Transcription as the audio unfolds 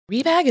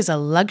Rebag is a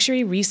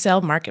luxury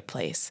resale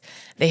marketplace.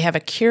 They have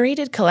a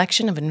curated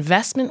collection of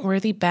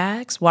investment-worthy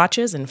bags,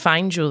 watches, and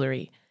fine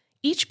jewelry.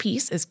 Each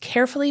piece is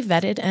carefully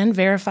vetted and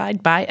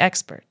verified by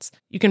experts.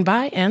 You can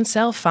buy and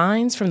sell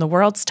finds from the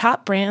world's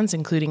top brands,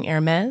 including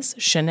Hermes,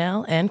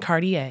 Chanel, and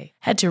Cartier.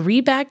 Head to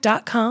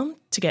Rebag.com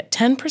to get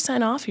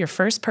 10% off your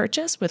first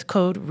purchase with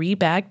code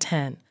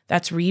REBAG10.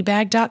 That's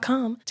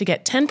Rebag.com to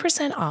get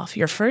 10% off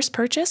your first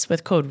purchase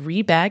with code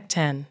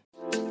REBAG10.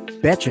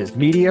 Betches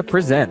Media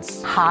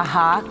presents Ha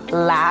ha,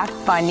 laugh,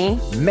 funny.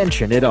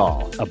 Mention It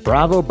All, a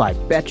Bravo by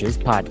Betches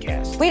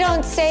podcast. We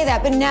don't say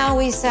that, but now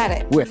we said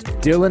it. With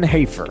Dylan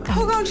Hafer.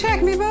 Who gonna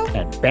check me, boo?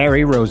 And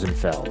Barry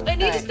Rosenfeld. I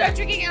need to start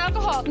drinking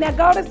alcohol. Now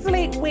go to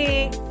sleep,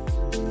 wig.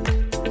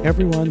 Hey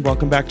everyone,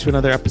 welcome back to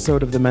another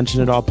episode of the Mention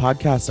It All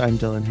podcast. I'm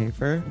Dylan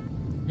Hafer.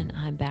 And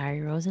I'm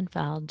Barry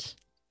Rosenfeld.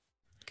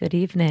 Good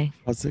evening.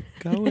 How's it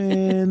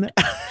going?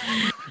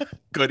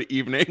 Good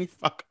evening.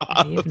 Fuck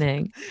off. Good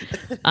evening.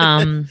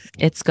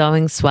 It's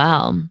going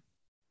swell.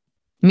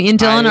 Me and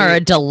Dylan are a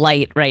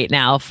delight right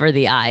now for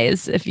the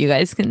eyes, if you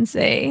guys can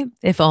say,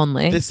 if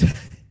only.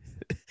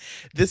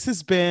 This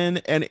has been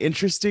an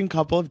interesting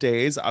couple of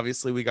days.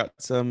 Obviously, we got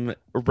some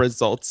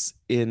results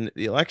in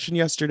the election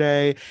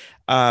yesterday.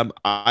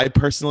 I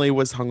personally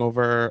was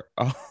hungover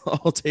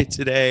all day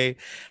today.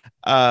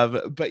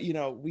 But, you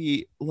know,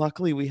 we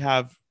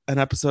have an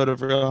episode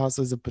of Real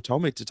Housewives of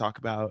Potomac to talk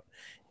about.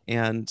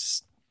 And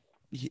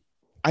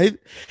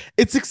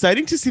it's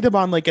exciting to see them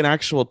on like an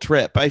actual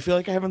trip. I feel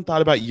like I haven't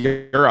thought about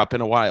Europe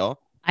in a while.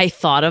 I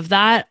thought of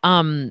that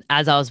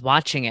as I was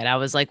watching it. I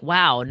was like,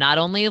 wow, not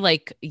only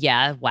like,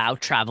 yeah, wow,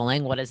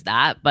 traveling, what is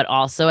that? But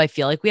also I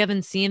feel like we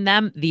haven't seen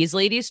these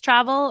ladies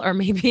travel, or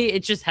maybe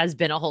it just has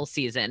been a whole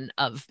season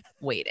of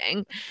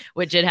waiting,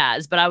 which it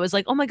has. But I was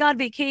like, oh my God,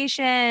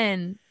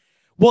 vacation.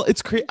 Well,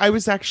 it's crazy.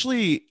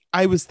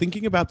 I was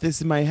thinking about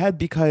this in my head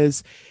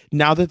because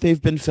now that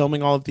they've been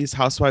filming all of these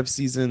Housewives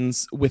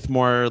seasons with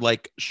more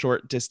like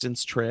short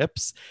distance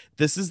trips,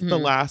 this is the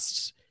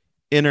last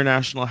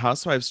international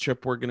Housewives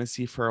trip we're going to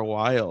see for a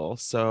while.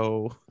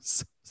 So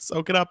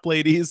soak it up,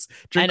 ladies.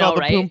 Drink all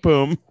the poom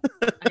poom.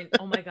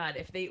 Oh my God.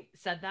 If they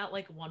said that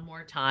like one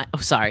more time. Oh,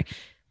 sorry.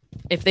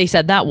 If they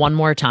said that one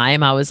more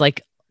time, I was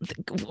like,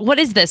 what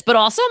is this? But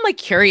also I'm like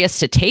curious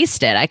to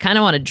taste it. I kind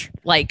of want to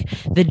like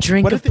the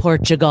drink of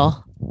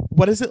Portugal.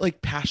 What is it,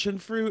 like passion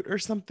fruit or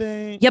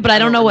something? Yeah, but I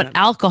don't know what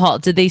alcohol.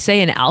 Did they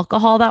say an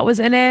alcohol that was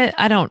in it?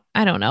 I don't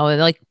know.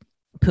 Like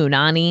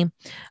punani.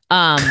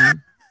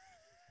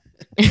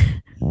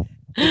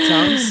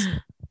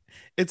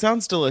 It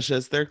sounds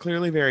delicious. They're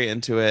clearly very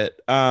into it.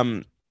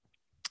 But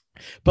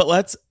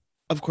let's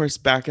of course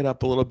back it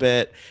up a little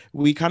bit.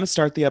 We kind of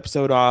start the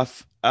episode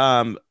off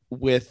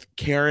with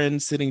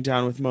Karen sitting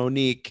down with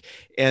Monique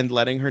and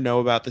letting her know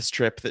about this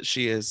trip that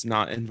she is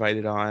not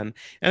invited on.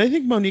 And I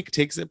think Monique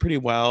takes it pretty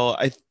well.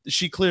 I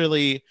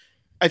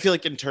feel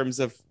like in terms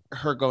of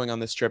her going on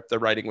this trip, the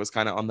writing was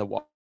kind of on the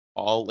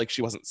wall. Like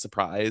she wasn't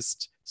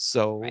surprised.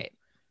 So right.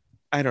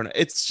 I don't know.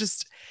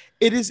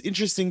 It is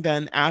interesting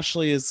then.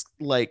 Ashley is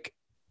like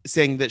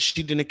saying that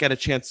she didn't get a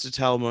chance to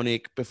tell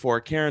Monique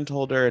before Karen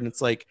told her. And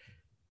it's like,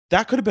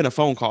 that could have been a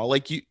phone call.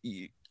 Like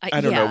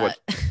I don't know what.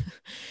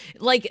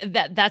 Like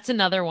that's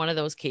another one of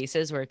those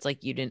cases where it's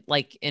like you didn't,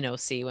 like in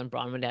OC when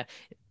Bronwyn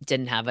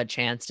didn't have a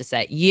chance to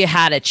say, you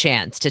had a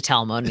chance to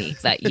tell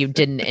Monique that you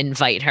didn't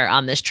invite her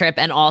on this trip.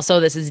 And also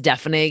this is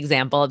definitely an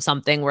example of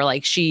something where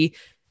like she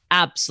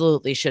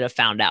absolutely should have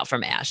found out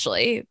from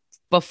Ashley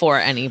before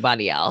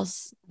anybody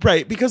else.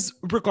 Right. Because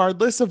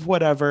regardless of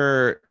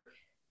whatever,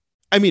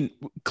 I mean,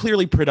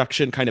 clearly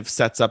production kind of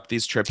sets up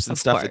these trips and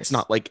stuff. Course.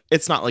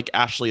 It's not like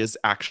Ashley is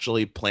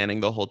actually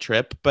planning the whole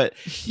trip, but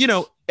you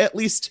know, at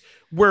least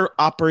we're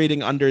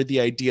operating under the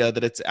idea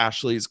that it's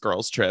Ashley's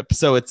girls trip.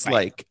 So it's right.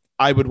 Like,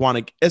 I would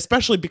want to,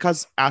 especially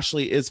because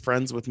Ashley is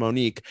friends with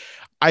Monique.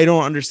 I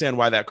don't understand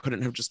why that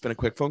couldn't have just been a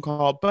quick phone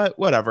call, but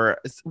whatever.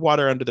 It's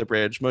water under the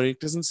bridge. Monique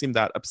doesn't seem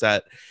that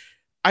upset.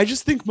 I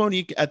just think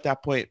Monique at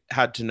that point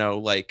had to know,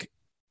 like,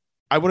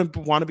 I wouldn't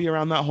want to be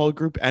around that whole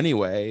group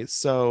anyway.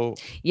 So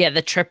yeah,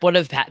 the trip would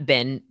have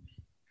been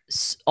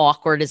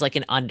awkward is like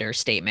an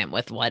understatement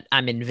with what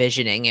I'm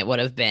envisioning it would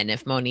have been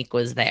if Monique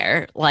was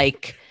there.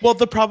 Like, well,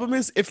 the problem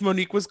is if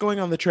Monique was going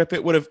on the trip,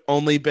 it would have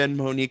only been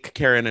Monique,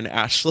 Karen, and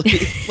Ashley.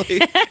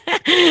 Like,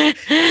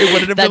 it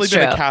wouldn't have really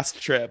been a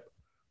cast trip.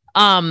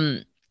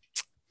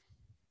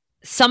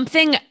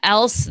 Something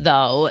else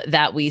though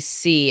that we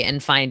see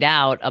and find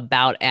out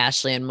about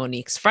Ashley and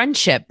Monique's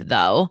friendship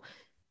though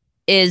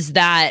is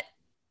that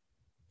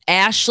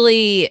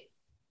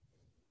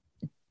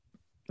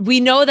we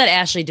know that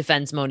Ashley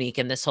defends Monique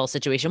in this whole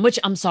situation, which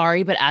I'm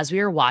sorry, but as we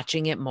were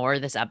watching it more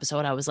this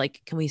episode, I was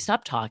like, can we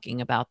stop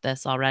talking about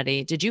this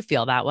already? Did you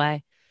feel that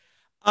way?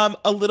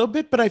 A little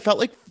bit, but I felt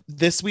like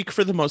this week,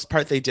 for the most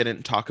part, they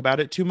didn't talk about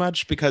it too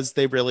much because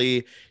they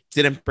really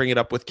didn't bring it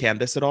up with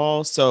Candace at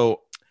all.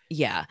 So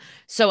yeah.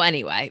 So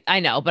anyway, I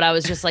know, but I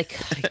was just like,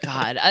 oh,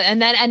 God.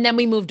 And then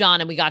we moved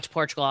on and we got to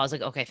Portugal. I was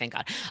like, okay, thank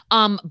God.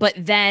 But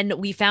then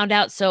we found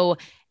out. So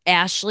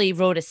Ashley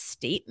wrote a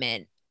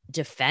statement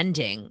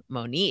defending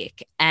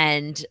Monique.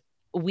 And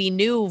we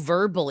knew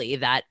verbally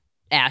that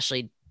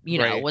Ashley, you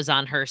know, Right. was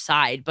on her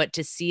side, but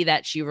to see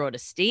that she wrote a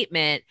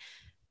statement,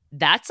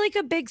 that's like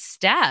a big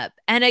step.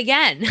 And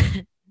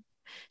again,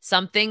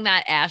 something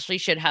that Ashley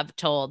should have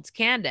told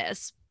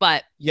Candace,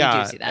 but we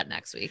Yeah. do see that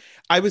next week.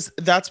 I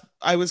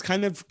was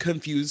kind of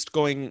confused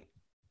going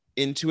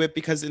into it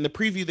because in the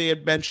preview they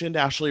had mentioned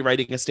Ashley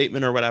writing a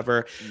statement or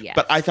whatever, Yes.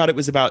 but I thought it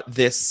was about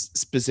this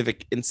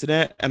specific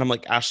incident, and I'm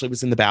like, Ashley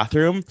was in the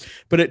bathroom,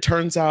 but it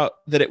turns out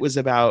that it was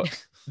about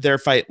their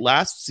fight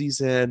last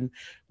season,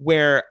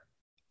 where,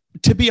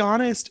 to be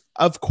honest,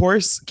 of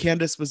course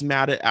Candace was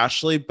mad at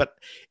Ashley, but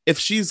if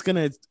she's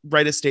gonna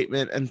write a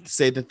statement and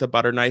say that the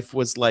butter knife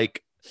was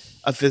like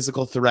a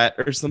physical threat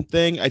or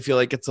something, I feel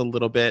like it's a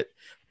little bit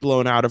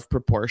blown out of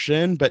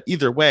proportion. But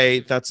either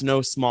way, that's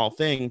no small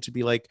thing to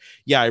be like,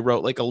 yeah, I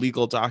wrote like a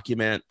legal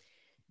document,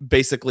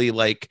 basically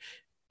like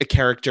a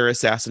character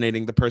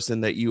assassinating the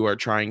person that you are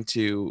trying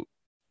to,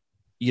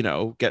 you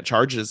know, get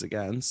charges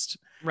against.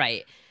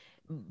 Right.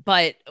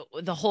 But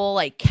the whole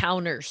like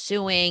counter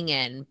suing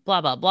and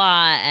blah, blah,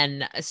 blah.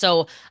 And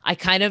so I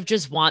kind of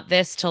just want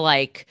this to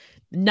like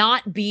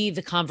not be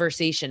the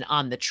conversation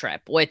on the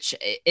trip, which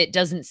it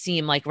doesn't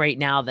seem like right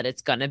now that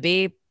it's going to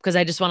be, because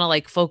I just want to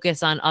like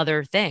focus on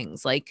other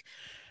things like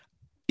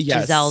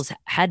Yes. Giselle's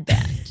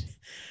headband.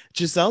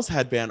 Giselle's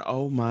headband.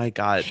 Oh my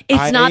God.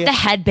 It's not the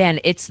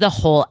headband. It's the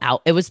whole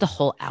It was the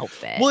whole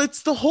outfit. Well,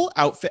 it's the whole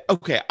outfit.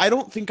 Okay. I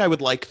don't think I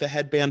would like the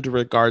headband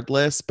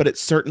regardless, but it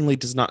certainly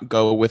does not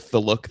go with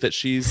the look that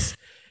she's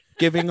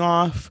giving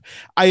off.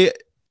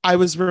 I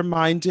was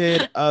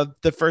reminded of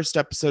the first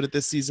episode of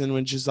this season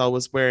when Giselle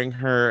was wearing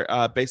her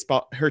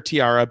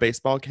tiara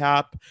baseball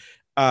cap.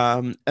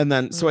 And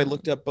then, so I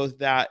looked up both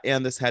that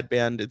and this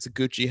headband. It's a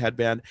Gucci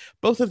headband.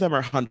 Both of them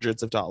are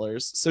hundreds of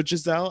dollars. So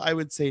Giselle, I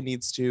would say,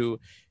 needs to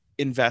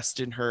invest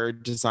in her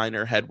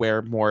designer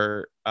headwear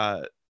more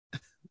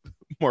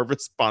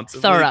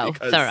responsibly.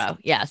 Thorough.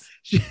 Yes.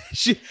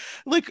 She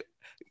like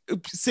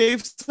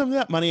save some of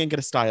that money and get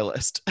a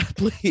stylist,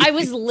 please. I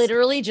was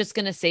literally just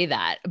going to say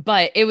that,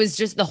 but it was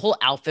just the whole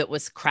outfit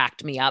was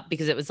cracked me up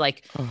because it was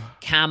like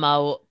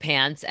camo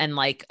pants and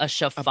like a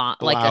chiffon,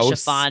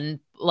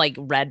 like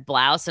red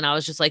blouse. And I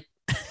was just like,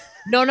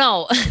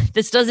 no,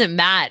 this doesn't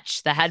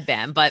match the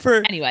headband. But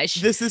anyway,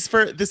 this is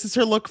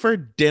her look for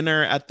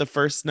dinner at the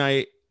first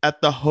night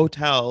at the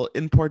hotel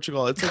in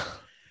Portugal. It's like,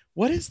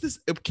 what is this?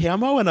 A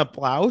camo and a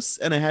blouse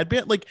and a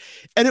headband? Like,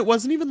 and it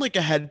wasn't even like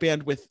a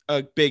headband with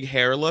a big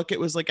hair look. It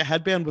was like a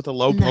headband with a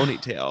low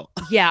ponytail.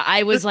 Yeah,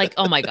 I was like,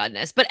 oh my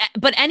goodness. But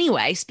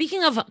anyway,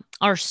 speaking of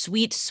our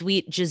sweet,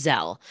 sweet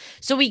Giselle.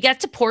 So we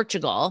get to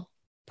Portugal,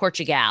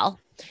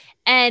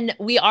 and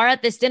we are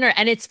at this dinner.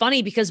 And it's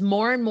funny because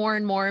more and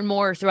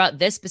more throughout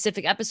this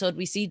specific episode,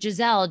 we see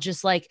Giselle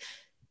just like,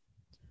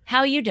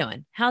 how you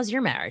doing? How's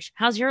your marriage?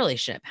 How's your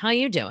relationship? How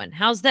you doing?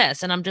 How's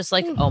this? And I'm just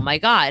like, oh my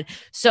God.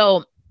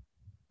 So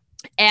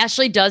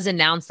Ashley does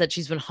announce that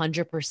she's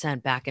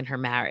 100% back in her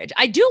marriage.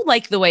 I do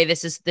like the way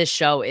this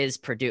show is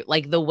produced,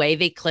 like the way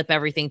they clip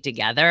everything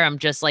together. I'm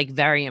just like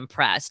very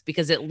impressed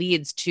because it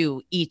leads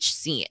to each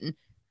scene.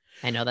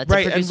 I know that's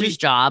a producer's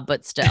job,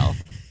 but still.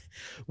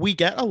 We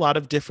get a lot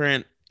of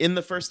different, in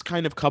the first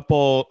kind of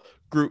couple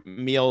group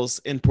meals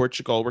in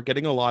Portugal, we're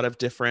getting a lot of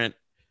different,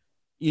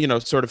 you know,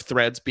 sort of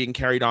threads being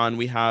carried on.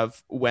 We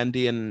have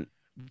Wendy and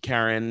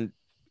Karen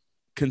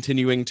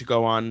continuing to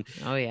go on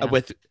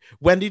with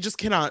Wendy just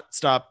cannot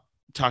stop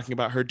talking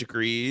about her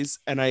degrees,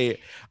 and I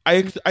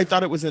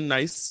thought it was a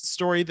nice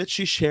story that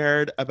she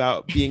shared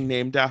about being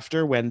named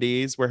after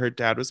Wendy's, where her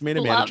dad was made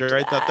a manager.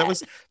 I thought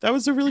that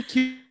was a really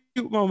cute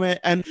moment,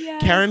 and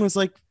Karen was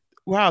like,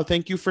 wow,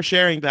 thank you for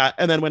sharing that.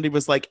 And then Wendy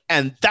was like,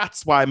 and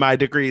that's why my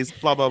degrees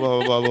blah blah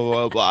blah blah blah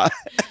blah blah.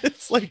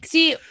 It's like,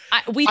 see,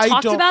 we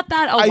talked about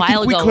that a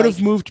while ago. We could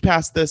have moved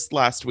past this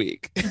last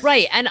week.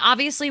 Right. And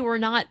obviously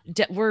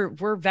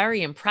we're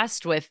very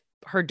impressed with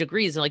her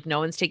degrees, and like no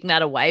one's taking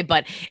that away,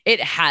 but it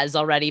has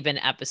already been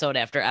episode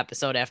after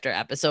episode after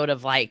episode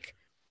of like,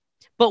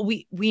 but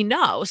we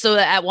know. So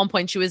at one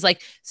point she was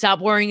like, stop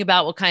worrying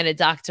about what kind of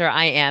doctor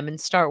I am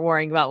and start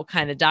worrying about what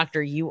kind of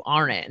doctor you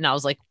aren't. And I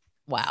was like,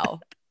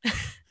 wow.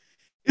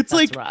 It's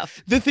like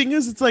rough. The thing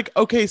is, it's like,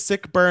 okay,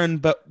 sick burn,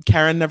 but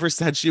Karen never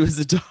said she was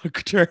a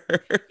doctor.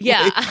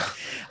 Yeah.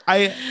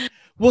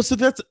 So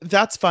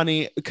that's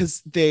funny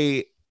because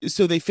they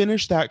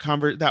finish that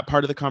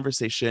part of the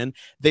conversation.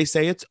 They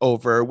say it's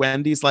over.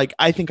 Wendy's like,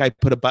 I think I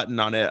put a button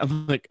on it.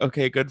 I'm like,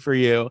 okay, good for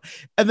you.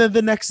 And then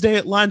the next day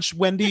at lunch,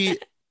 Wendy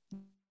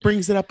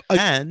brings it up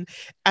again,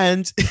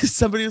 and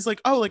somebody was like,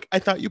 oh, like I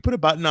thought you put a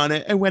button on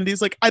it, and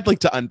Wendy's like, I'd like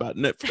to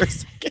unbutton it for a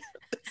second.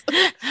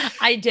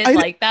 I did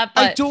like that,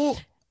 but I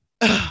don't.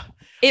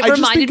 It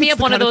reminded me of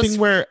one of those thing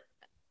where.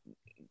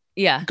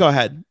 Yeah. Go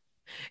ahead.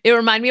 It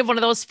reminded me of one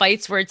of those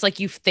fights where it's like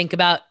you think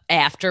about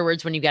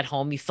afterwards when you get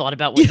home, you thought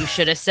about what you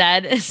should have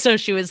said. So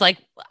she was like,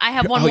 I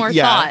have one more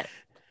thought.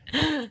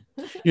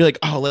 You're like,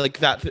 oh, like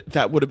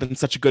that would have been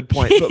such a good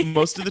point. But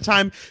most of the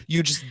time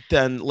you just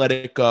then let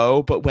it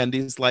go. But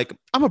Wendy's like,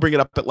 I'm gonna bring it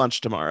up at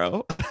lunch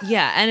tomorrow.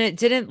 Yeah. And it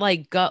didn't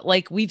like go,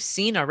 like we've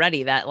seen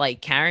already that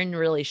like Karen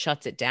really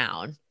shuts it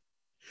down.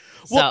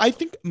 Well, I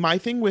think my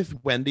thing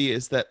with Wendy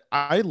is that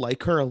I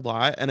like her a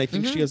lot and I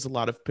think she has a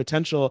lot of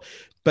potential,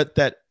 but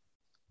that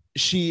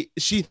she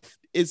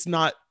is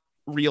not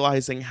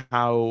realizing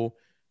how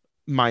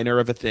minor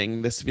of a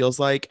thing this feels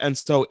like. And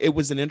so it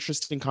was an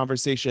interesting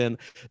conversation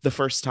the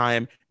first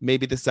time,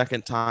 maybe the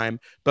second time,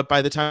 but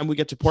by the time we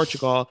get to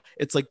Portugal,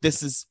 it's like,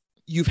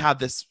 you've had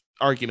this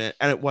argument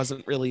and it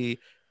wasn't really,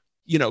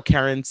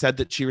 Karen said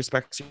that she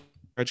respects your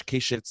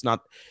education.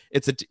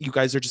 You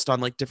guys are just on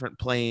like different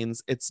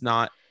planes. It's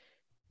not,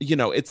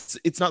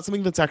 it's not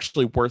something that's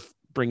actually worth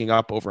bringing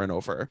up over and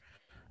over.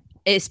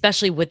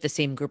 Especially with the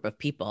same group of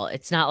people.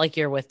 It's not like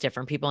you're with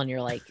different people and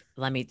you're like,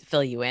 let me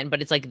fill you in,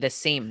 but it's like the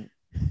same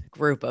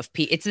group of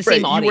people. It's the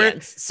same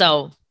audience.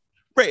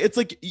 Right. It's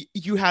like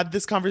you had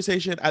this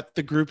conversation at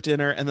the group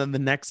dinner and then the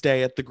next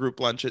day at the group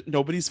lunch.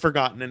 Nobody's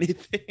forgotten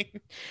anything.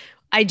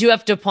 I do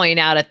have to point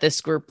out at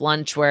this group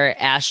lunch where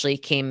Ashley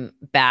came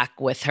back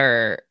with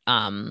her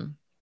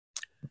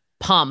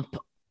pump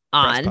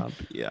on. Pump,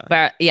 yeah.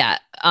 But yeah.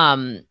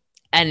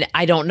 And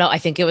I don't know. I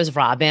think it was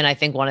Robin. I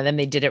think one of them,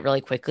 they did it really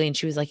quickly. And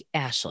she was like,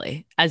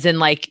 Ashley, as in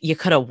like, you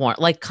could have warned,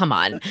 like, come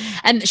on.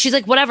 And she's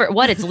like, whatever,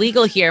 it's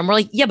legal here. And we're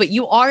like, yeah, but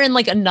you are in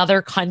like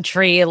another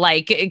country,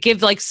 like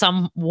give like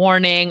some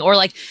warning, or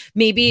like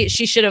maybe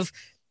she should have,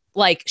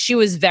 like, she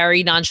was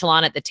very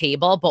nonchalant at the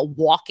table, but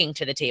walking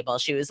to the table,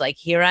 she was like,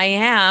 here I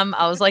am.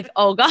 I was like,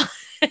 oh God.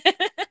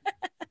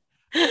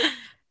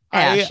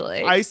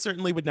 Ashley. I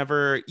certainly would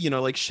never,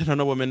 like shit on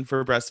a woman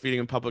for breastfeeding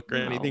in public or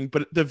anything,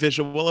 but the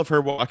visual of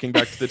her walking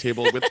back to the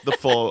table with the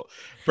full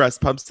breast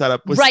pump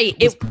setup was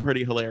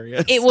pretty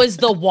hilarious. It was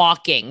the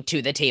walking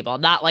to the table,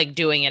 not like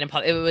doing it in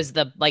public.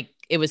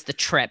 It was the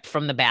trip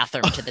from the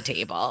bathroom to the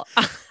table.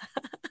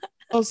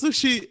 Also,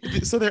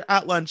 so they're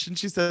at lunch and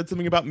she said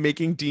something about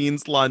making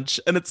Dean's lunch.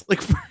 And it's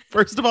like,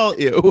 first of all,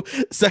 ew.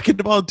 Second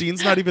of all,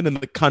 Dean's not even in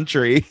the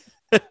country.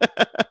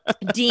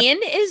 Dean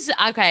is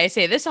okay. I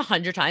say this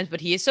 100 times, but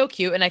he is so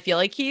cute, and I feel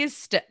like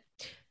he's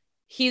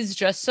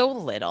just so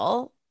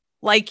little.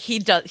 Like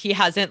he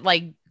hasn't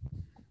like,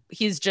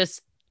 he's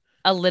just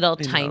a little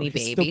tiny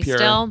baby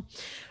still.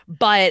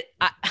 But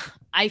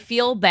I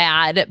feel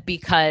bad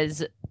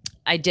because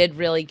I did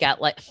really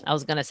get, like, I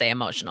was gonna say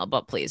emotional,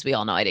 but please, we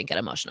all know I didn't get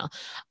emotional.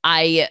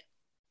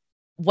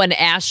 When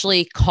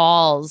Ashley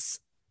calls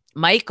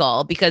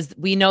Michael, because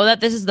we know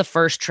that this is the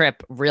first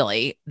trip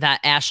really that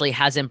Ashley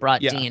hasn't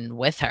brought Dean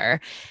with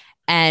her.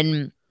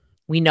 And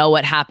we know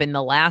what happened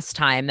the last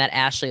time that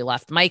Ashley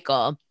left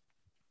Michael.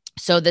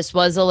 So this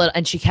was a little,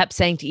 and she kept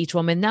saying to each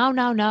woman, no,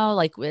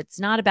 like, it's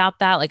not about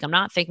that. Like, I'm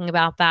not thinking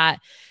about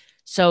that.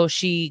 So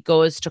she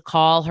goes to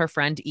call her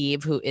friend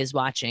Eve, who is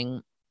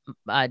watching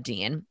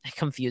Dean. I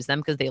confuse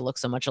them because they look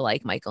so much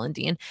alike, Michael and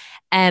Dean.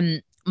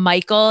 And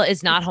Michael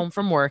is not home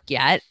from work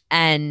yet.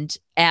 And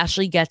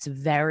Ashley gets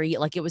very,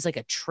 like, it was like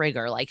a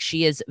trigger. Like,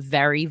 she is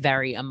very,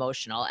 very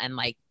emotional and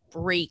like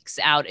breaks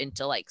out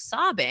into like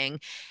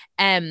sobbing.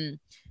 And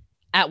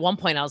at one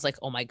point I was like,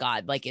 oh my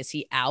God, like, is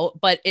he out?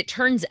 But it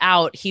turns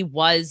out he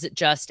was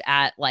just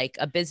at like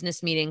a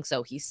business meeting.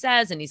 So he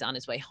says, and he's on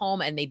his way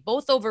home, and they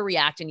both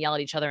overreact and yell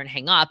at each other and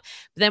hang up.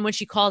 But then when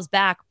she calls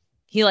back,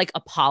 he like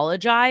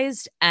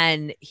apologized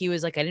and he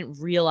was like, I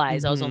didn't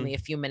realize I was only a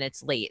few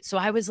minutes late. So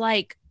I was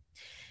like,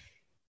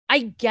 I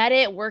get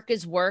it. Work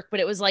is work, but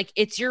it was like,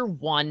 it's your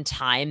one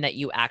time that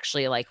you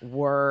actually like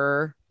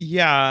were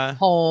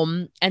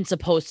home and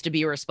supposed to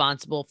be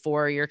responsible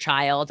for your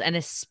child. And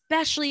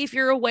especially if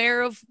you're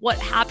aware of what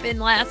happened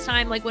last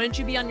time, like, wouldn't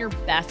you be on your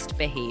best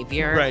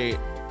behavior? Right.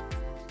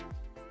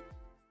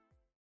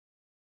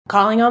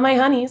 Calling all my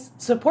honeys.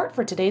 Support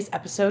for today's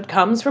episode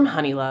comes from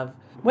Honeylove.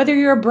 Whether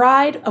you're a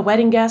bride, a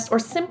wedding guest, or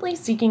simply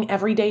seeking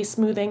everyday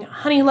smoothing,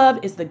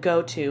 Honeylove is the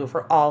go-to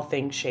for all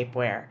things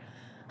shapewear.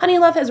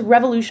 Honeylove has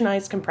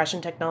revolutionized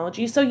compression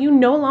technology, so you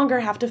no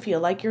longer have to feel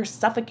like you're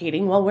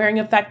suffocating while wearing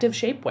effective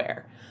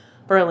shapewear.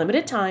 For a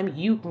limited time,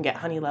 you can get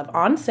Honeylove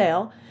on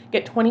sale.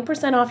 Get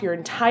 20% off your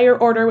entire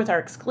order with our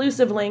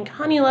exclusive link,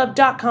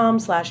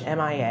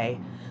 honeylove.com/MIA.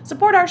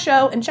 Support our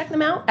show and check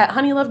them out at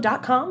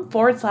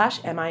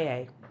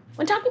honeylove.com/MIA.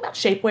 When talking about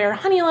shapewear,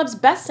 Honeylove's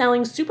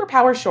best-selling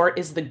Superpower Short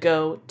is the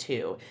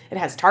go-to. It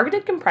has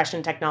targeted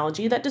compression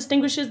technology that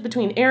distinguishes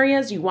between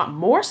areas you want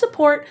more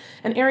support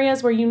and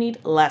areas where you need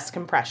less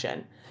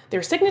compression.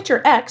 Their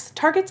Signature X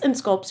targets and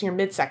sculpts your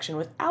midsection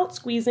without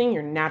squeezing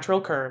your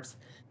natural curves.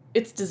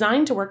 It's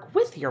designed to work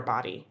with your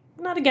body,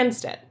 not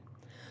against it.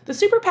 The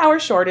Superpower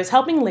Short is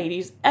helping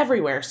ladies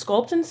everywhere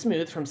sculpt and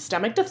smooth from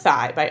stomach to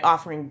thigh by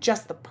offering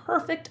just the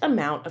perfect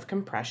amount of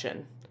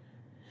compression.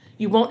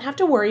 You won't have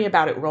to worry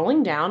about it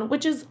rolling down,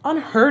 which is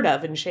unheard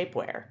of in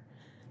shapewear,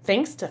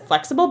 thanks to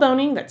flexible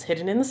boning that's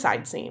hidden in the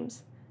side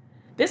seams.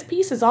 This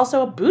piece is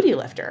also a booty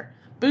lifter.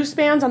 Boost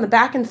bands on the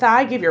back and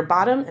thigh give your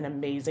bottom an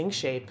amazing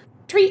shape.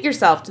 Treat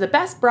yourself to the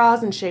best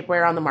bras and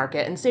shapewear on the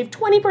market and save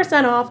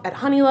 20% off at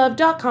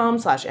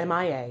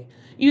honeylove.com/MIA.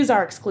 Use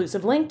our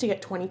exclusive link to get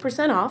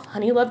 20% off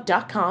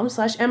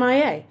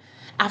honeylove.com/MIA.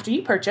 After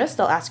you purchase,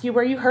 they'll ask you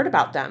where you heard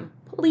about them.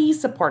 Please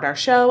support our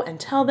show and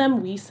tell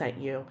them we sent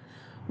you.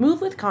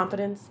 Move with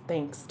confidence,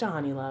 thanks to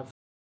Honeylove.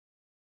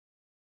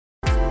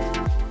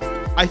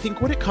 I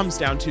think what it comes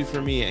down to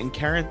for me, and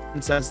Karen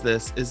says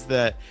this, is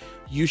that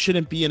you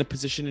shouldn't be in a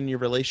position in your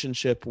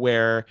relationship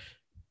where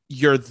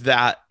you're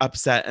that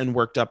upset and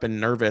worked up and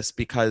nervous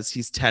because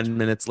he's 10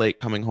 minutes late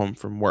coming home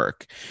from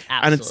work.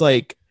 Absolutely. And it's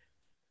like,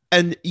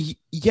 and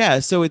yeah,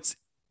 so it's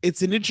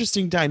an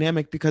interesting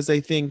dynamic because I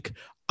think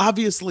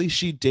obviously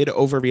she did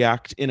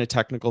overreact in a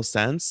technical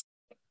sense,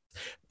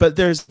 but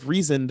there's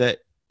reason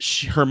that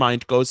her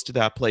mind goes to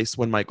that place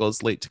when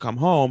Michael's late to come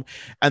home.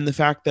 And the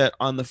fact that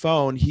on the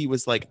phone, he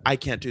was like, I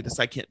can't do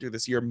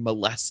this. You're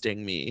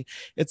molesting me.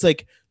 It's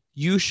like,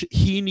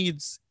 he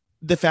needs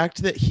the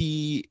fact that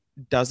he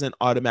doesn't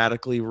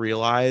automatically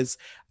realize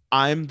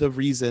I'm the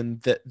reason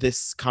that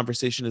this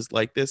conversation is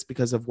like this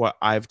because of what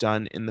I've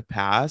done in the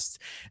past.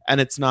 And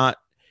it's not,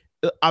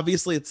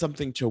 obviously it's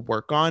something to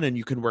work on and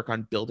you can work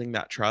on building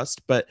that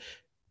trust, but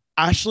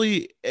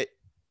Ashley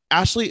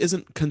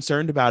isn't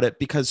concerned about it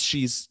because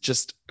she's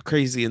just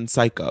crazy and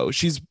psycho.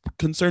 She's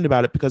concerned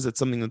about it because it's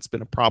something that's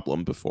been a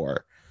problem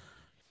before.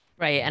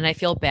 Right. And I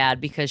feel bad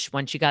because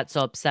when she got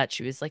so upset,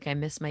 she was like, I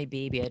miss my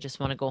baby. I just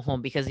want to go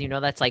home because,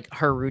 that's like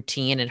her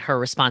routine and her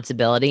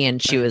responsibility.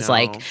 And she was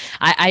like,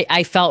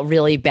 I felt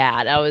really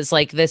bad. I was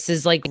like, this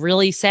is like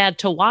really sad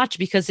to watch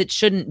because it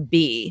shouldn't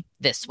be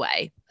this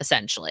way,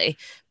 essentially.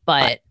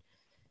 But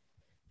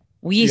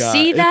we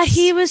see that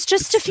he was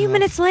just a few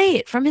minutes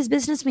late from his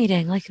business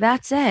meeting. Like,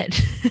 that's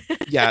it.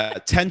 Yeah.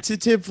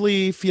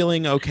 Tentatively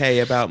feeling okay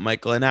about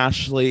Michael and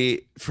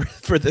Ashley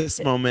for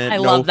this moment. I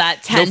love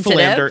that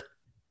tentative.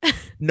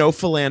 No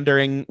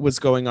philandering was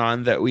going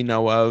on that we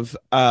know of.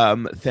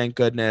 Thank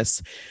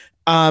goodness.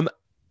 So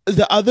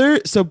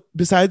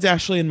besides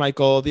Ashley and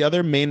Michael, the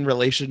other main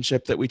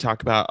relationship that we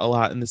talk about a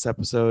lot in this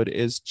episode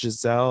is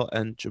Giselle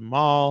and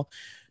Jamal.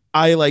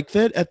 I like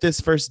that at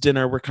this first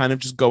dinner, we're kind of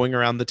just going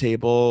around the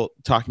table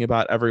talking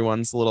about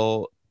everyone's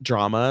little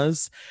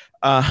dramas.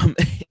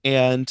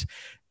 And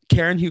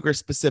Karen Huger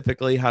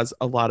specifically has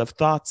a lot of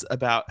thoughts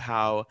about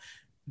how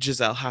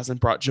Giselle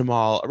hasn't brought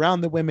Jamal around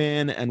the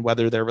women and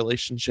whether their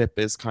relationship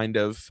is kind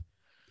of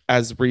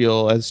as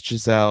real as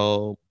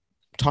Giselle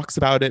talks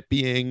about it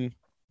being.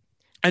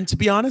 And to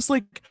be honest,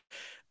 like,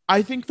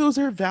 I think those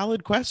are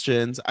valid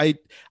questions. I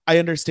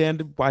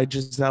understand why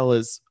Giselle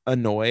is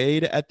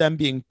annoyed at them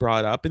being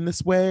brought up in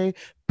this way,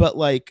 but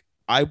like,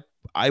 I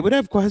would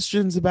have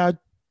questions about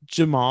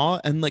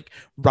Jamal, and like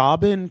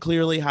Robin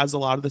clearly has a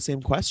lot of the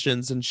same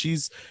questions and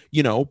she's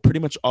pretty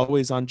much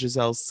always on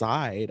Giselle's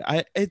side.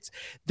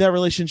 That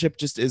relationship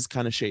just is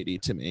kind of shady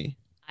to me.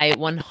 I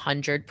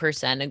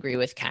 100% agree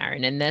with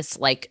Karen in this.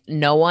 Like,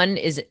 no one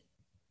is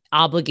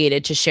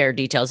obligated to share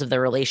details of the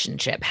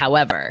relationship.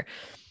 However,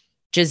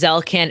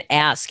 Giselle can't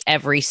ask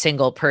every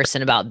single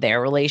person about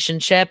their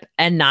relationship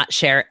and not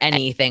share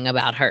anything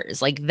about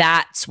hers. Like,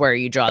 that's where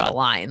you draw the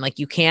line. Like,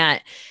 you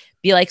can't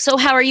be like, so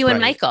how are you and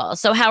Michael?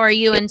 So how are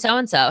you and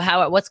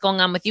so-and-so? What's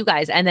going on with you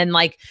guys? And then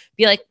like,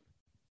 be like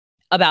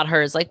about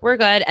hers, like, we're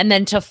good. And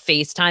then to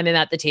FaceTime him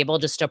at the table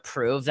just to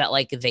prove that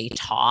like they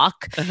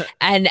talk.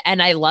 And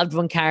I loved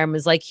when Karen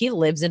was like, he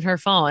lives in her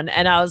phone.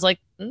 And I was like,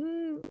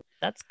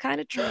 that's kind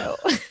of true.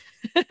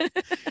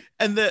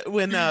 And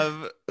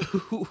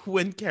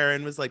when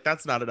Karen was like,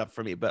 that's not enough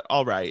for me, but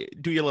all right,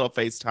 do your little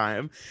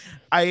FaceTime.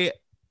 I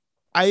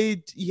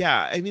mean,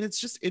 it's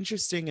just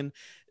interesting. And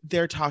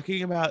they're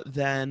talking about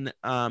then,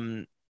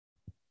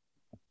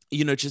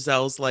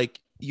 Giselle's like,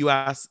 you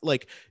asked,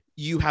 like,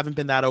 you haven't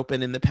been that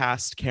open in the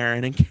past,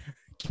 Karen. And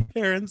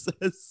Karen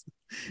says,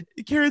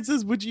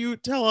 would you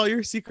tell all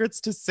your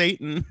secrets to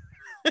Satan?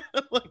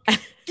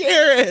 Like,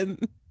 Karen,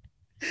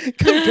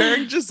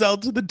 comparing Giselle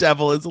to the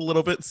devil is a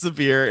little bit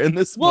severe in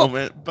this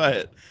moment,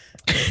 but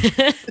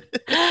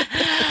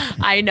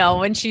I know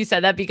when she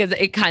said that, because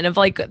it kind of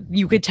like,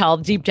 you could tell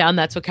deep down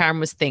that's what Karen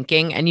was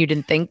thinking, and you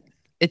didn't think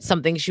it's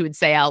something she would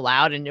say out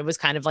loud, and it was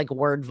kind of like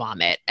word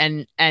vomit,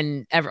 and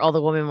all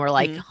the women were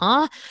like,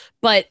 huh?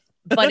 But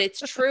it's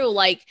true.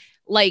 Like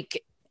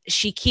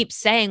she keeps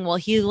saying, well,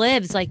 he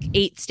lives like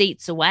 8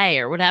 states away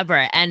or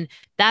whatever, and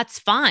that's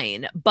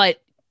fine.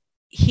 But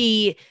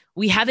we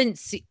haven't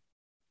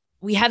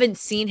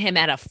seen him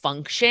at a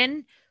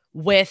function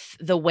with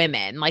the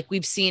women. Like,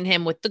 we've seen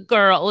him with the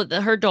girl,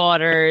 her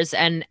daughters,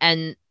 and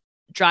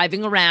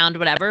driving around,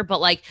 whatever. But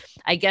like,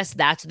 I guess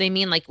that's what they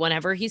mean. Like,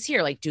 whenever he's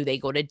here, like, do they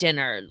go to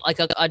dinner, like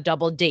a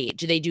double date?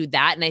 Do they do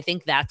that? And I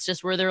think that's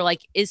just where they're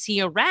like, is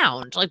he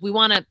around? Like, we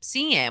want to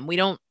see him. We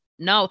don't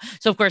know.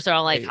 So of course they're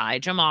all like, hi,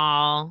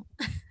 Jamal.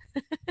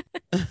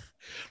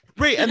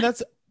 Right. And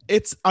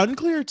it's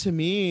unclear to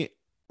me.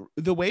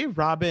 The way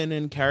Robin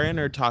and Karen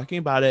are talking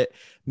about it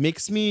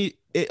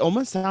it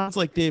almost sounds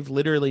like they've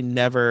literally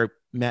never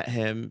met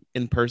him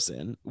in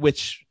person,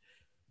 which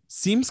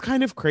seems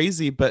kind of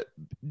crazy, but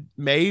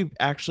may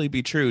actually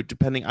be true,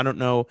 depending. I don't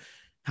know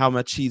how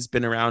much he's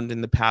been around in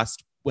the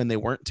past when they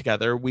weren't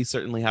together. We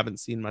certainly haven't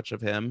seen much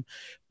of him.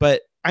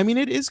 But I mean,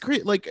 it is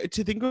great. Like,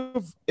 to think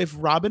of if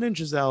Robin and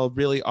Giselle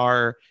really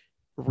are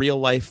real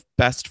life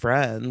best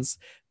friends,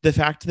 the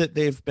fact that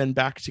they've been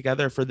back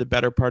together for the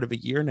better part of a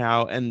year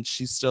now, and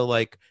she's still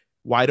like,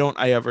 why don't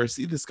I ever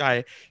see this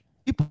guy?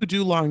 People who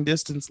do long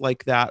distance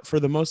like that, for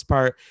the most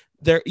part,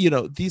 they're, you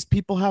know, these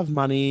people have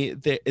money.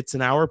 It's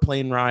an hour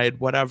plane ride,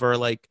 whatever.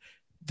 Like,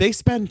 they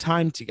spend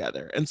time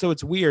together. And so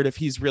it's weird if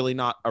he's really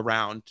not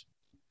around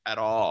at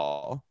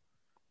all.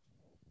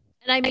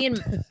 And I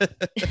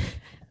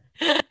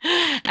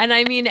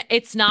mean,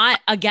 it's not,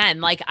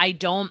 again, like, I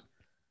don't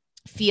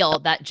feel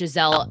that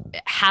Giselle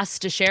has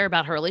to share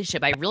about her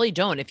relationship. I really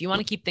don't. If you want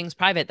to keep things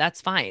private,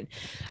 that's fine.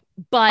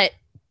 But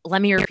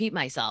let me repeat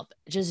myself.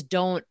 Just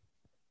don't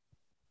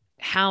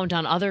hound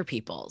on other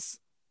people's,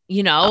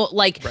 you know,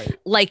 like, right.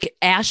 Like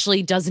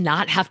Ashley does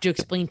not have to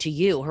explain to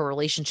you her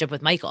relationship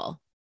with Michael.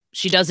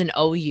 She doesn't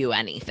owe you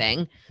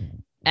anything.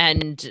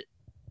 And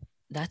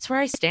that's where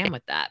I stand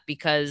with that,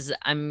 because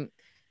I'm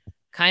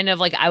kind of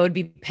like, I would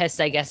be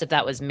pissed, I guess, if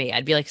that was me.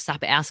 I'd be like,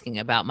 stop asking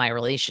about my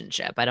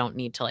relationship. I don't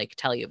need to like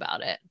tell you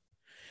about it.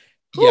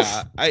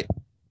 Yeah. I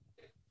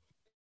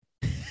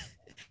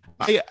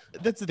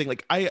that's the thing.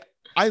 Like, I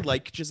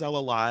like Giselle a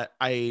lot.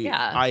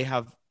 I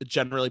have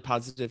generally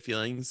positive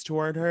feelings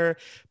toward her,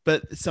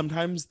 but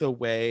sometimes the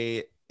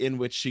way in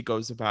which she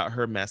goes about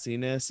her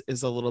messiness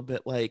is a little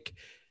bit like,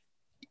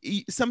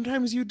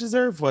 sometimes you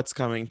deserve what's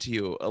coming to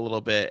you a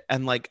little bit.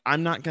 And like,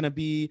 I'm not going to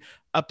be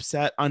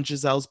upset on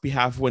Giselle's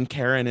behalf when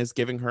Karen is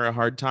giving her a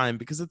hard time,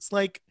 because it's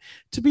like,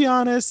 to be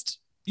honest,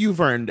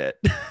 you've earned it.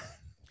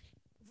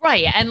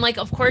 Right. And like,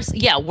 of course,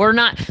 yeah, we're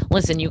not,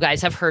 listen, you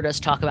guys have heard us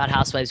talk about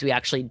housewives we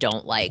actually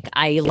don't like.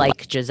 I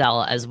like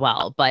Giselle as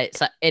well,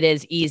 but it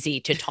is easy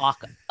to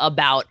talk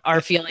about our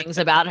feelings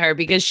about her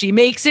because she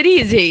makes it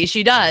easy.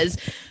 She does.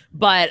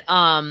 But,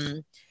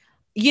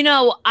 you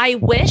know, I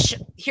wish,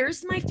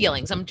 here's my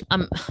feelings.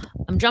 I'm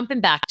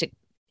jumping back to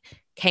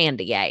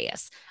Candy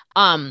Ass.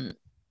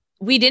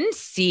 We didn't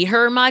see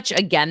her much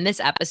again this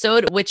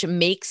episode, which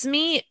makes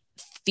me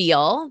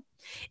feel,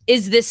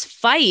 is this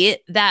fight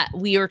that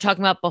we were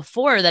talking about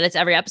before, that it's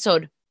every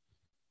episode,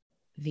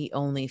 the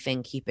only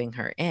thing keeping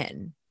her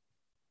in?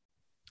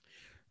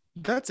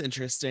 That's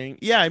interesting.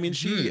 Yeah, I mean,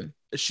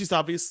 she's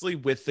obviously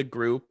with the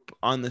group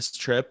on this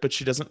trip, but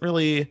she doesn't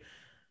really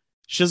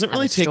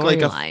take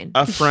like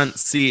a front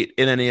seat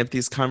in any of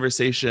these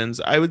conversations.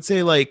 I would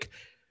say, like,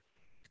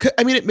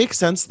 I mean, it makes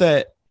sense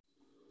that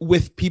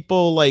with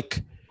people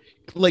like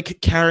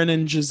Karen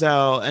and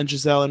Giselle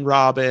and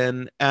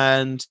Robin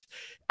and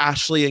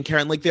Ashley and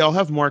Karen, like, they all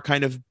have more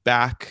kind of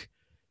back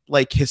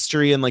like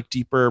history and like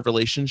deeper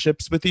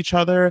relationships with each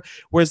other.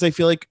 Whereas I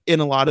feel like in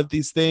a lot of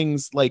these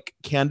things, like,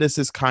 Candace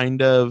is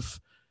kind of,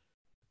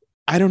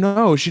 I don't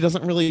know, she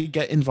doesn't really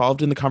get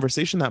involved in the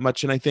conversation that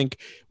much. And I think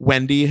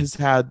Wendy has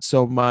had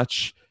so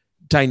much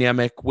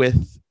dynamic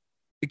with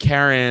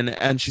Karen,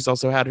 and she's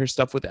also had her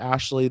stuff with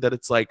Ashley, that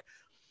it's like,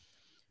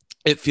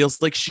 it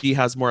feels like she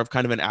has more of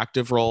kind of an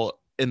active role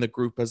in the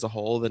group as a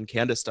whole than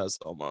Candace does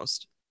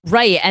almost.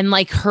 Right. And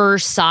like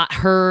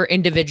her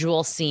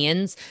individual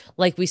scenes,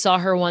 like we saw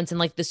her once in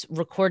like this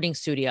recording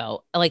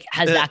studio, like,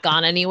 has that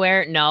gone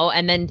anywhere? No.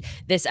 And then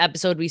this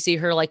episode, we see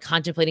her like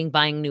contemplating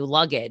buying new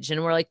luggage,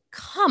 and we're like,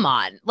 come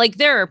on, like,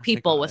 there are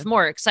people with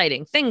more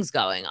exciting things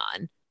going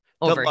on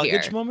over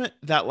here.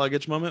 That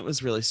luggage moment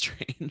was really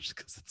strange,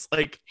 because it's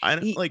like, I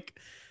don't like,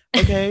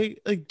 okay,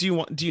 like,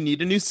 do you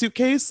need a new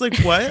suitcase? Like,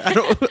 what?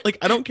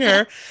 I don't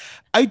care.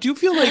 I do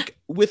feel like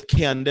with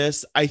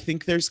Candace, I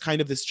think there's kind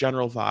of this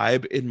general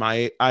vibe, in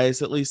my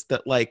eyes at least,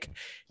 that like,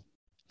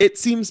 it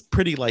seems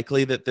pretty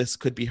likely that this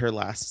could be her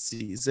last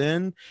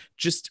season,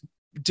 just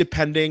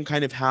depending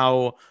kind of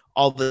how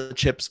all the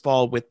chips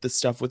fall with the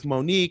stuff with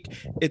Monique.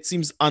 It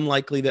seems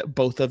unlikely that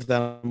both of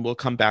them will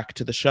come back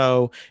to the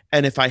show.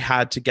 And if I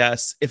had to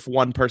guess, if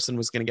one person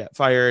was going to get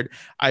fired,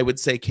 I would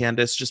say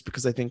Candace, just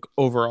because I think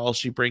overall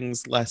she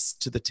brings less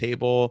to the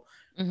table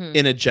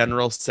in a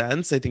general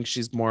sense. I think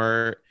she's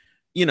more,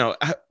 you know,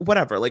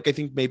 whatever. Like, I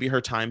think maybe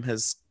her time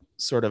has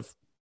sort of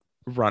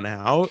run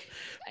out.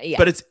 Yeah.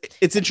 But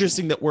it's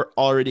interesting that we're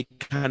already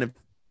kind of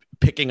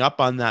picking up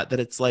on that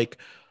it's like,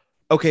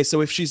 okay,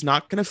 so if she's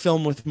not going to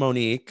film with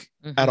Monique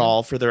at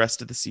all for the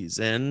rest of the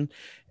season,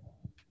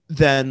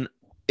 then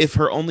if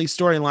her only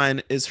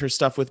storyline is her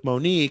stuff with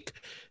Monique,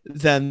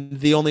 then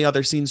the only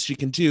other scenes she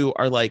can do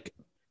are like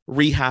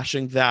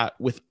rehashing that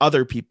with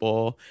other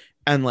people.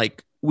 And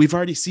like, we've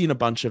already seen a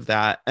bunch of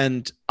that.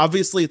 And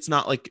obviously it's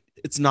not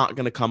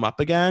going to come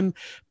up again,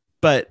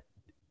 but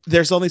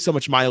there's only so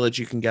much mileage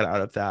you can get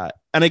out of that.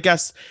 And I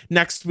guess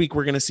next week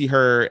we're going to see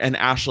her and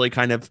Ashley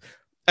kind of,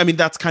 I mean,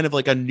 that's kind of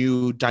like a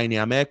new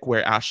dynamic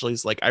where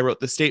Ashley's like, I wrote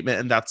the statement,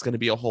 and that's going to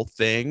be a whole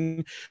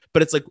thing.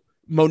 But it's like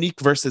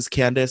Monique versus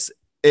Candace,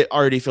 it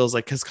already feels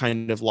like has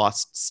kind of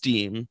lost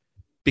steam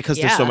because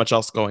there's so much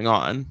else going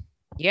on.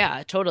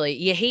 Yeah, totally.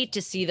 You hate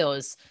to see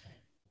those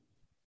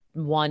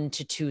 1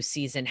 to 2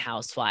 season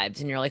housewives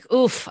and you're like,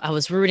 oof, I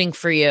was rooting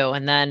for you.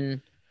 And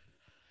then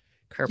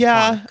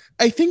yeah,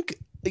 I think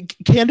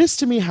Candace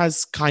to me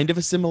has kind of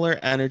a similar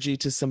energy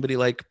to somebody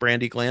like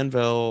Brandi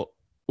Glanville,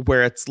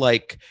 where it's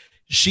like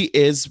she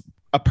is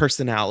a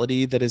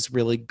personality that is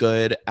really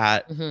good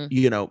at,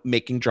 you know,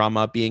 making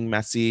drama, being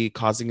messy,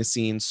 causing a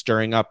scene,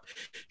 stirring up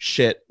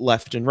shit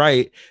left and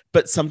right.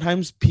 But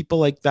sometimes people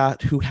like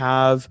that who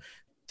have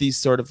these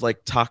sort of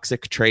like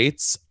toxic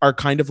traits are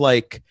kind of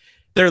like,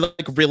 they're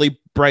like really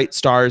bright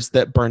stars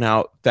that burn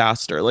out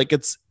faster. Like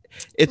it's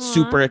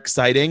super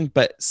exciting,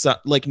 but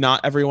like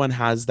not everyone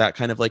has that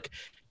kind of like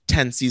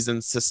 10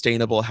 season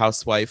sustainable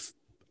housewife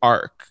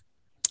arc.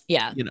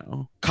 Yeah. You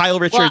know, Kyle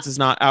Richards is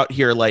not out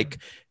here like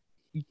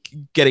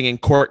getting in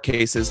court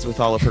cases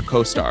with all of her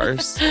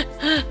co-stars.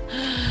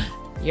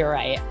 You're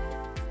right.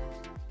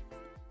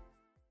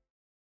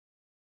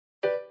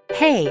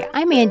 Hey,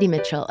 I'm Andy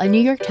Mitchell, a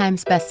New York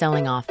Times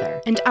bestselling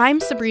author. And I'm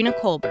Sabrina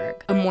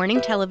Kohlberg, a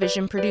morning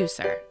television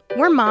producer.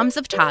 We're moms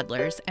of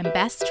toddlers and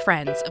best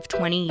friends of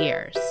 20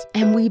 years.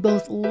 And we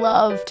both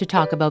love to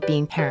talk about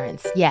being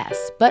parents,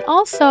 yes, but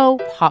also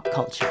pop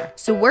culture.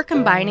 So we're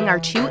combining our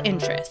 2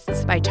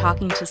 interests by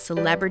talking to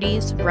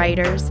celebrities,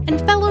 writers,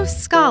 and fellow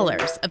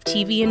scholars of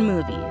TV and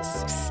movies.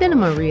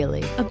 Cinema,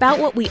 really. About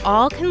what we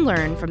all can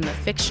learn from the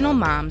fictional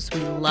moms we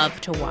love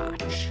to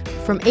watch.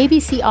 From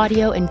ABC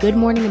Audio and Good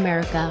Morning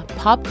America,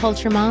 Pop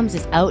Culture Moms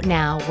is out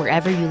now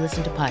wherever you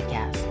listen to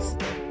podcasts.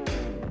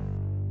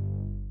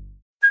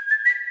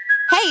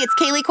 Hey, it's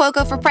Kaylee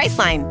Cuoco for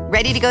Priceline.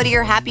 Ready to go to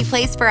your happy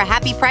place for a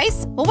happy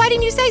price? Well, why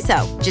didn't you say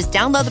so? Just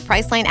download the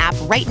Priceline app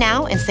right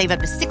now and save up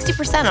to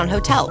 60% on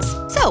hotels.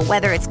 So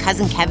whether it's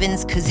Cousin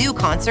Kevin's Kazoo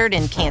Concert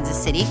in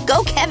Kansas City,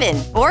 go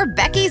Kevin, or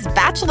Becky's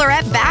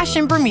Bachelorette Bash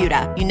in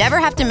Bermuda, you never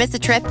have to miss a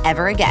trip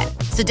ever again.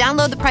 So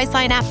download the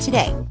Priceline app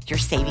today. Your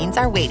savings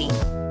are waiting.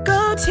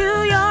 Go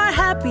to your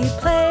happy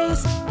place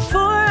for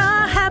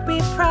a happy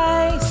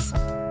price.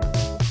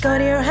 Go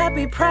to your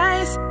happy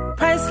price,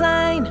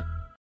 Priceline.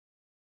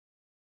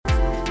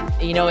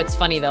 You know, it's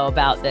funny though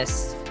about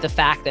this, the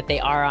fact that they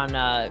are on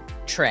a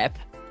trip.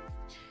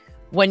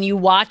 When you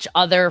watch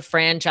other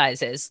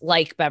franchises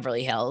like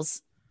Beverly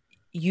Hills,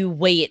 you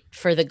wait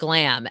for the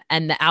glam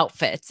and the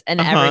outfits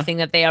and everything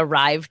that they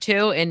arrive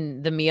to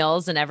in the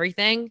meals and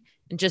everything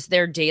and just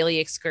their daily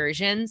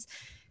excursions.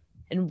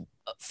 And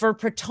for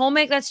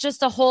Potomac, that's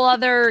just a whole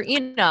other, you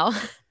know,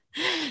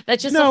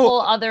 that's just a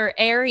whole other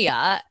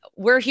area.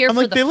 We're here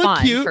for the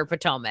fun for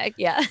Potomac.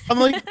 Yeah. I'm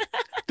like,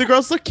 the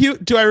girls look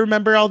cute. Do I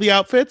remember all the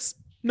outfits?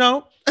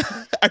 No.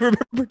 I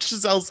remember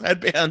Giselle's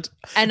headband.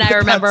 And I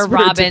remember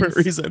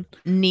Robin's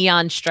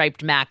neon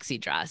striped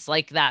maxi dress.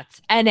 Like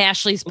that's, and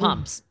Ashley's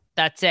pumps.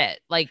 That's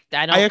it. Like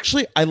I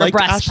like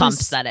breast Ashley's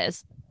pumps, that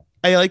is.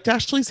 I liked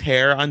Ashley's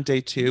hair on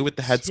day 2 with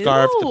the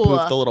headscarf, the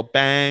poof, the little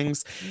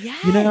bangs.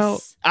 Yes. You know,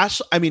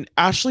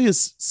 Ashley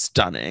is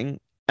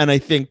stunning. And I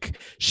think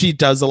she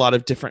does a lot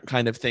of different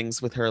kind of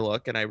things with her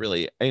look. And I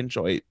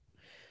enjoy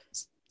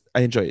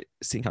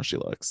seeing how she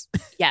looks.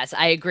 Yes,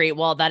 I agree.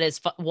 Well, that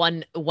is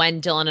one. When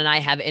Dylan and I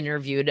have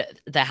interviewed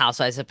the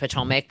Housewives of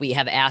Potomac, we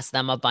have asked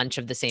them a bunch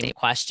of the same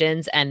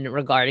questions. And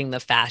regarding the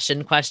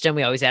fashion question,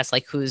 we always ask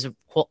like, whose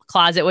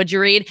closet would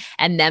you read?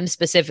 And them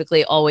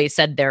specifically always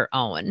said their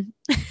own.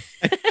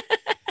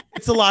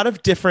 It's a lot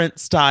of different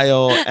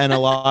style and a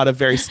lot of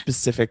very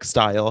specific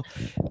style.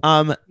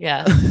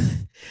 Yeah.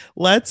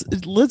 Let's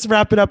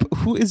wrap it up.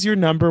 Who is your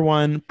number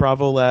 1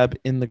 Bravo Lab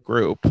in the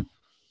group?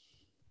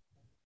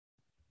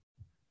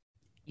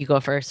 You go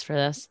first for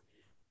this.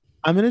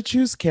 I'm going to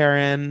choose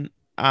Karen.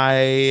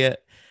 I,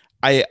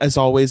 as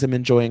always, am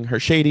enjoying her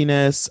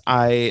shadiness.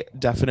 I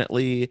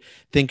definitely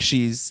think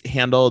she's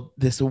handled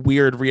this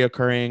weird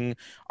reoccurring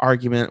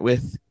argument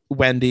with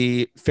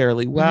Wendy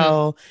fairly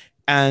well.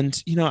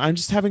 And, you know, I'm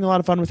just having a lot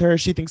of fun with her.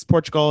 She thinks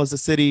Portugal is a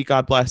city.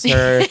 God bless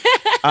her.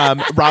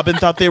 Robin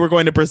thought they were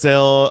going to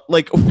Brazil.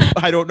 Like,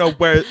 I don't know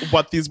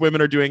what these women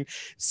are doing.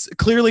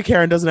 Clearly,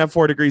 Karen doesn't have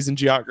 4 degrees in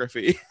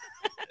geography.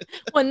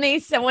 When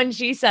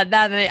she said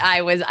that,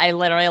 I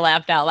literally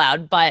laughed out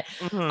loud. But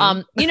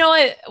you know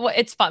what?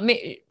 It's fun.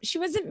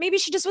 Maybe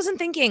she just wasn't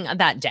thinking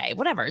that day.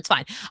 Whatever, it's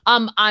fine.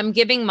 I'm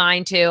giving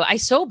mine to. I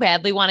so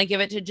badly want to give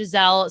it to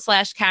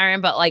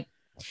Giselle/Karen, but like,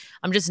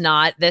 I'm just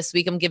not. This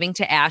week I'm giving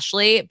to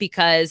Ashley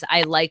because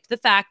I liked the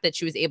fact that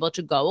she was able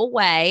to go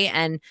away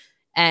and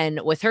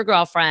with her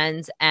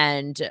girlfriends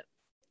and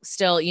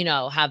still, you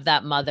know, have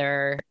that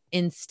mother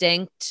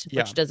instinct,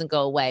 which doesn't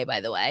go away, by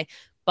the way.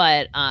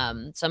 But so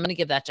I'm going to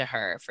give that to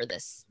her for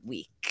this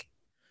week.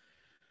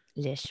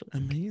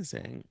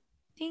 Amazing.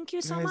 Thank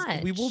you so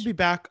much. We will be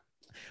back.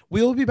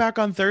 We will be back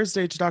on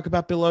Thursday to talk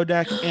about Below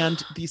Deck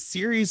and the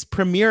series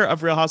premiere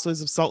of Real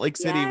Housewives of Salt Lake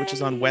City, which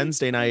is on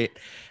Wednesday night.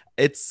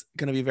 It's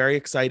going to be very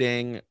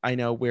exciting. I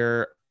know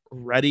we're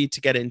ready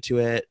to get into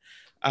it.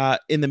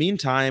 In the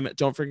meantime,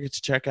 don't forget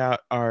to check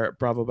out our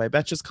Bravo by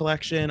Betches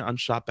collection on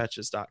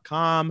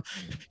shopbetches.com.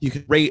 You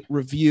can rate,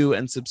 review,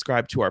 and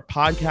subscribe to our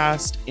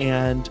podcast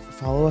and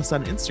follow us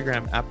on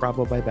Instagram at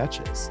Bravo by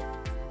Betches.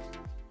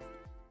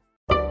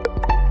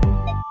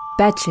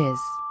 Betches.